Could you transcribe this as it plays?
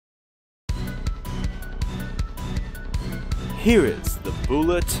Here is the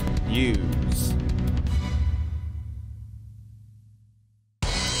Bullet News.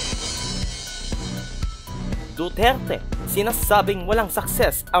 Duterte, sinasabing walang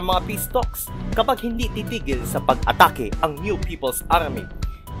success ang mga peace talks kapag hindi titigil sa pag-atake ang New People's Army.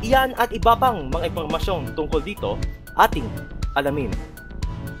 Iyan at iba pang mga impormasyon tungkol dito, ating alamin.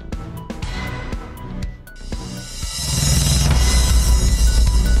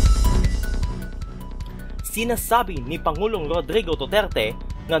 Sinasabi ni Pangulong Rodrigo Duterte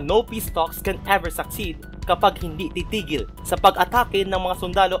na no peace talks can ever succeed kapag hindi titigil sa pag-atake ng mga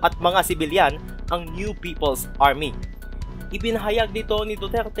sundalo at mga sibilyan ang New People's Army. Ibinahayag dito ni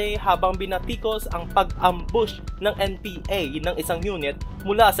Duterte habang binatikos ang pag-ambush ng NPA ng isang unit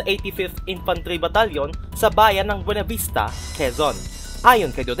mula sa 85th Infantry Battalion sa bayan ng Buenavista, Quezon.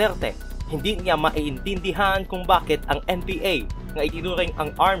 Ayon kay Duterte, hindi niya maiintindihan kung bakit ang NPA na itinuring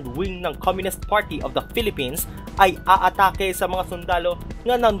ang armed wing ng Communist Party of the Philippines ay aatake sa mga sundalo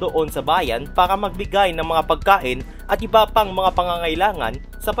na nandoon sa bayan para magbigay ng mga pagkain at iba pang mga pangangailangan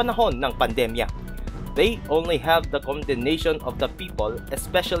sa panahon ng pandemya. They only have the condemnation of the people,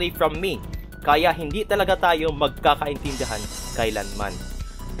 especially from me, kaya hindi talaga tayo magkakaintindihan kailanman.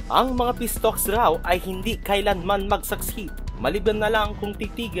 Ang mga peace talks raw ay hindi kailanman mag-succeed, maliban na lang kung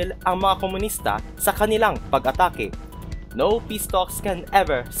titigil ang mga komunista sa kanilang pag-atake. No peace talks can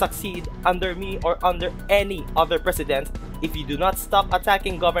ever succeed under me or under any other president if you do not stop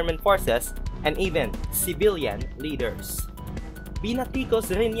attacking government forces and even civilian leaders. Binatikos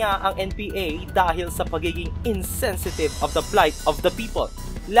rin niya ang NPA dahil sa pagiging insensitive of the plight of the people,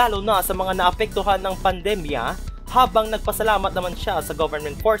 lalo na sa mga naapektuhan ng pandemya, habang nagpasalamat naman siya sa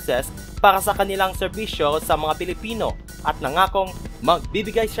government forces para sa kanilang serbisyo sa mga Pilipino at nangakong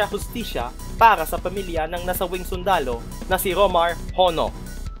magbibigay siya hustisya para sa pamilya ng nasawing sundalo na si Romar Hono.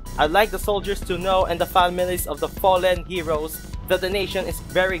 I'd like the soldiers to know and the families of the fallen heroes that the nation is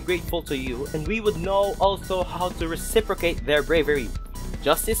very grateful to you, and we would know also how to reciprocate their bravery.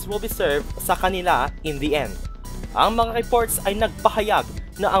 Justice will be served sa kanila in the end. Ang mga reports ay nagpahayag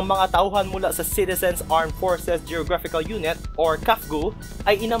na ang mga tauhan mula sa Citizens Armed Forces Geographical Unit or CAFGU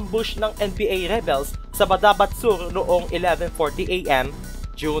ay inambush ng NPA rebels sa Badabat Sur noong 11:40 AM,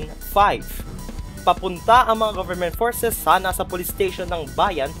 June 5. Papunta ang mga government forces sana sa police station ng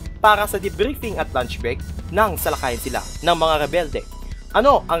bayan para sa debriefing at lunch break nang salakayin sila ng mga rebelde.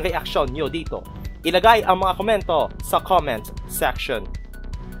 Ano ang reaksyon nyo dito? Ilagay ang mga komento sa comment section.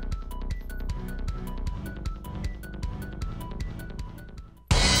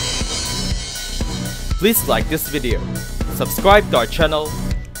 Please like this video, subscribe to our channel,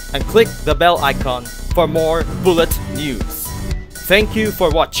 and click the bell icon for more bullet news. Thank you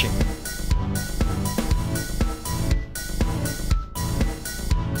for watching.